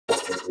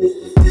The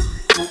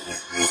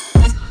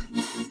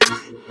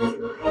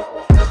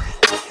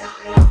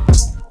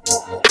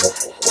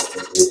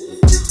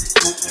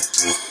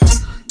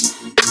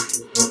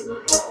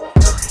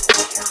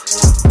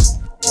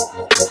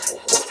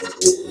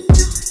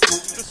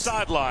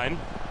sideline.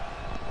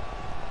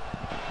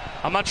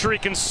 I'm not sure he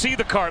can see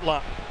the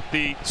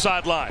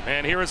sideline.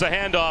 And here is a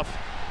handoff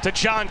to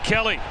John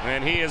Kelly.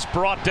 And he is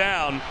brought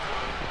down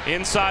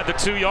inside the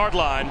 2-yard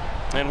line.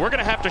 And we're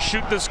going to have to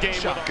shoot this game.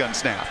 Shotgun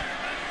snap.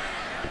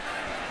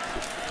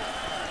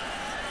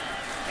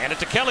 And it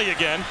to Kelly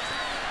again.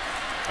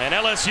 And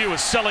LSU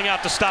is selling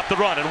out to stop the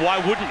run. And why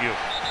wouldn't you?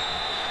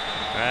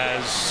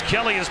 As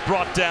Kelly is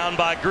brought down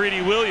by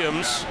Greedy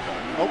Williams.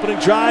 Opening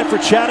drive for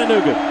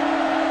Chattanooga.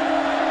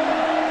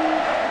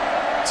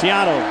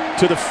 Tiano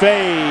to the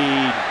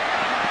fade.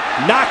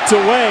 Knocked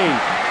away.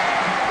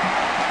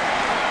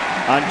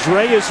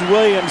 Andraez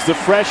Williams, the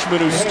freshman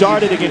who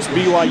started against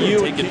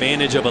BYU. Take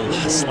advantage of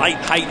a slight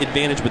height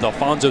advantage with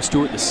Alfonso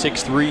Stewart, the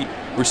 6'3"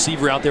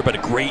 receiver out there, but a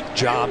great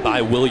job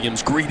by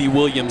Williams. Greedy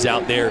Williams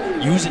out there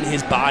using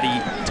his body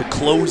to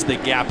close the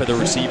gap of the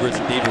receivers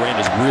that Dave Aranda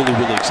is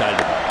really excited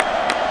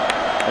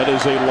about. That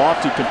is a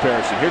lofty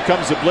comparison. Here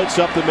comes the blitz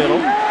up the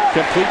middle.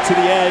 Complete to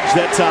the edge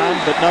that time,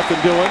 but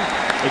nothing doing.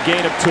 A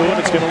gain of 2, and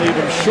it's going to leave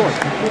him short.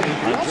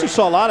 I also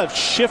saw a lot of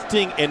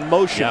shifting in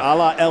motion, a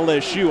la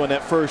LSU on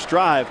that first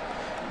drive.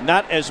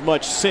 Not as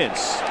much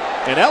since.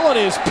 And Ellen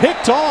is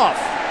picked off.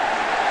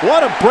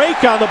 What a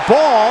break on the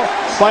ball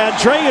by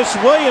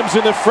Andraez Williams,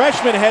 and the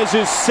freshman has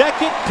his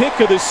second pick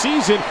of the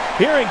season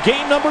here in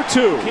game number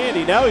 2.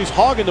 Candy, now he's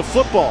hogging the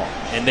football.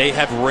 And they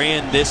have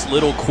ran this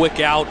little quick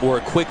out or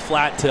a quick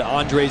flat to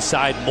Andre's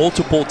side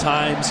multiple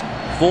times.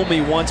 Fool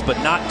me once, but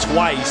not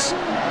twice.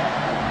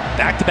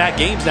 Back-to-back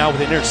games now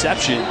with an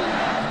interception.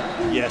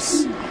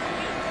 Yes.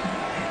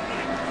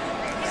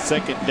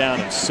 2nd down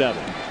and 7.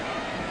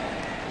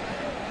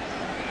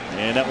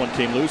 And that one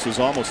came loose. It was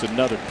almost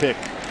another pick.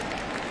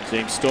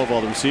 James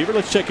Stovall, the receiver.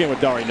 Let's check in with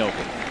Dari Noble.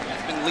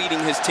 He's been leading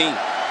his team.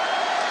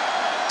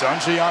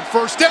 Dungy on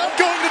first down,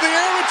 going to the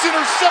air. It's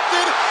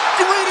intercepted.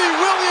 Greedy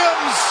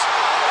Williams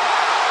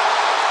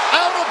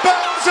out of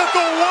bounds at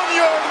the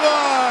 1-yard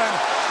line.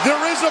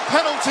 There is a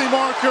penalty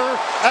marker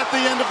at the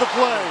end of the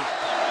play.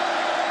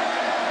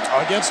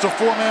 Against a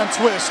 4-man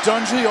twist,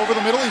 Dungy over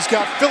the middle. He's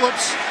got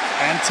Phillips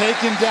and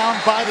taken down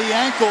by the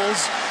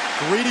ankles.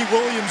 Greedy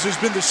Williams has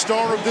been the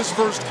star of this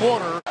first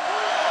quarter.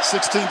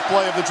 16th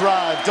play of the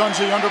drive.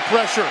 Dungy under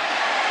pressure.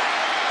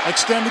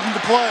 Extending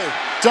the play.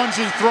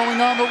 Dungy throwing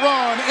on the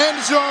run.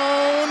 End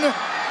zone.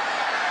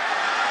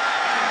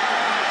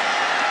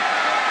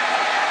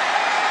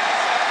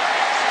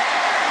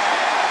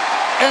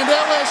 And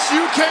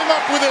LSU came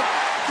up with it.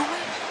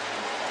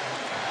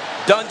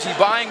 Dungy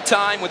buying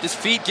time with his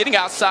feet, getting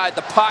outside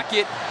the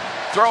pocket,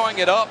 throwing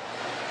it up.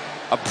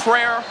 A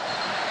prayer.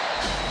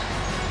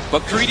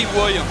 But Greedy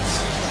Williams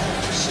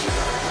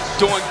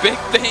doing big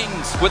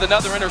things with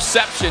another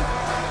interception,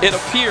 it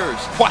appears.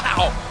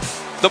 Wow.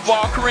 The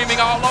ball careening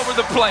all over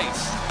the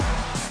place.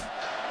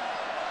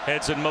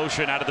 Heads in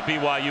motion out of the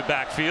BYU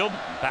backfield.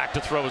 Back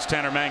to throw is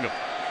Tanner Mangum.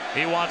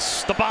 He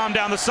wants the bomb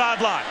down the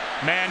sideline.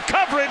 Man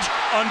coverage,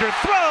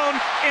 underthrown,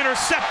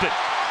 intercepted.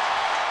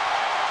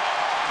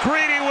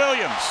 Greedy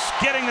Williams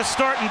getting the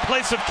start in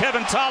place of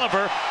Kevin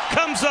Tolliver.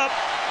 Comes up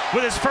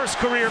with his first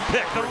career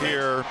pick.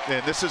 Here,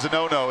 and this is a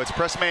no-no. It's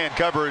press man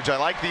coverage. I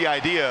like the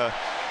idea,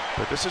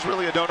 but this is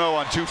really a no-no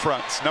on 2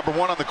 fronts. Number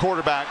 1 on the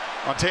quarterback,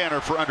 on Tanner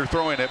for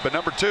underthrowing it, but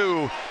number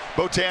 2,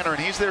 Bo Tanner, and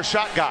he's their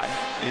shot guy.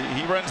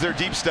 He runs their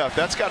deep stuff.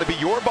 That's got to be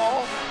your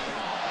ball.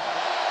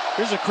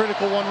 Here's a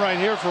critical one right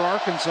here for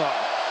Arkansas.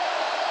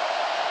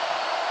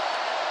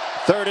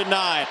 3rd and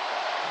 9.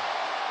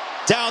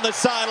 Down the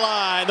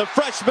sideline, the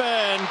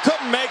freshman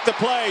couldn't make the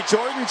play.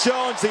 Jordan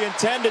Jones, the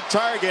intended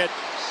target,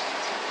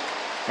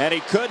 and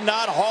he could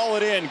not haul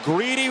it in.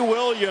 Greedy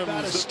Williams.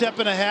 About a step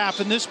and a half,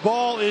 and this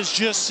ball is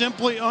just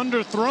simply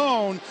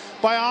underthrown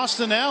by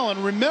Austin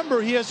Allen.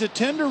 Remember, he has a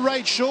tender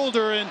right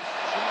shoulder. And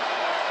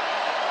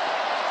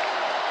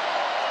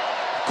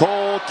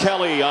Cole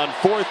Kelly on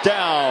 4th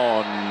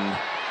down.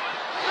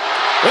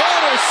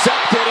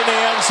 Intercepted in the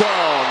end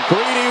zone.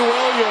 Greedy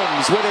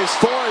Williams with his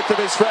 4th of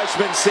his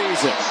freshman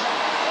season.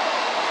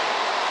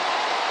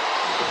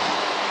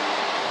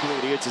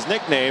 Greedy, it's his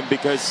nickname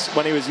because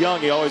when he was young,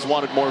 he always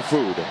wanted more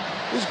food.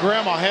 his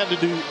grandma had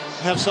to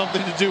have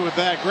something to do with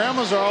that.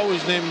 Grandmas are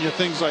always naming you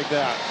things like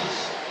that.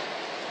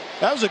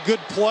 That was a good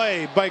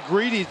play by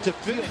Greedy to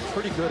feel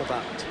pretty good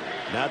about it.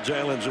 Now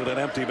Jalen's with an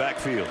empty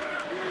backfield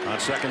on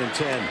 2nd and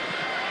 10.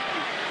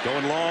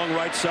 Going long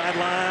right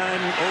sideline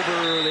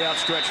over the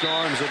outstretched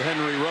arms of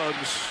Henry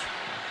Ruggs.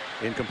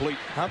 Incomplete.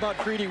 How about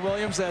Greedy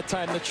Williams that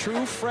time? The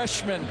true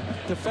freshman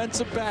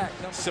defensive back.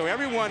 So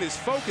everyone is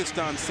focused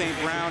on St.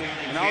 Brown,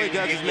 and all he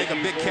does is make a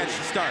big catch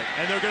to start.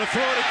 And they're going to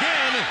throw it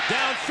again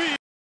downfield.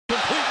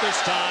 Complete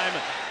this time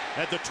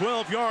at the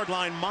 12-yard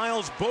line.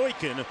 Miles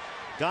Boykin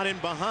got in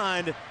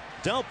behind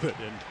Delpit,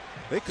 and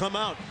they come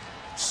out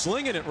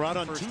slinging it right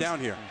on first down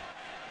here.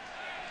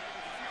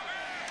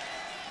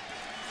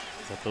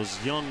 But those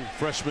young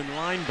freshman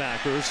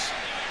linebackers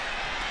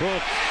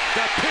both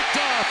got picked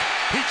off.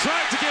 He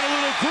tried to get a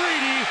little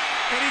greedy,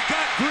 and he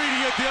got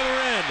greedy at the other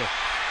end.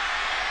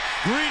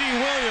 Greedy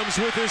Williams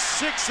with his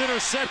 6th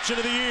interception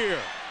of the year.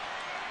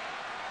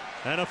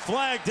 And a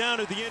flag down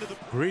at the end of the...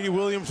 Greedy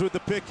Williams with the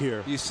pick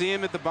here. You see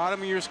him at the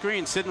bottom of your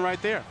screen, sitting right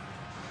there.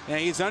 And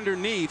he's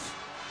underneath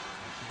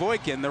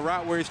Boykin, the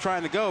route where he's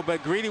trying to go,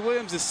 but Greedy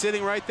Williams is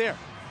sitting right there.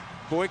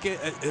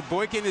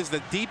 Boykin is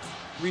the deep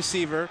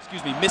receiver.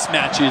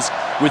 Mismatches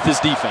with his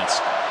defense.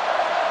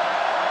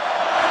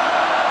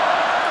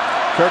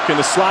 Kirk in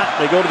the slot,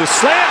 they go to the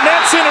slant, and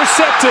that's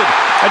intercepted.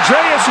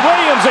 Andraez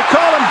Williams, they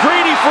call him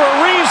greedy for a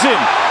reason.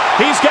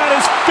 He's got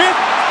his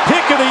 5th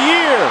pick of the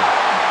year.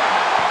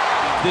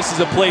 This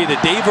is a play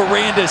that Dave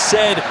Aranda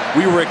said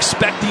we were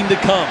expecting to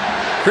come.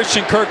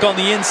 Christian Kirk on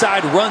the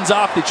inside runs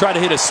off. They try to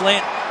hit a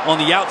slant on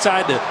the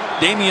outside to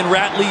Damian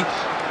Ratley,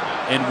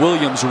 and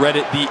Williams read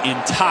it the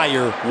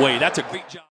entire way. That's a great job.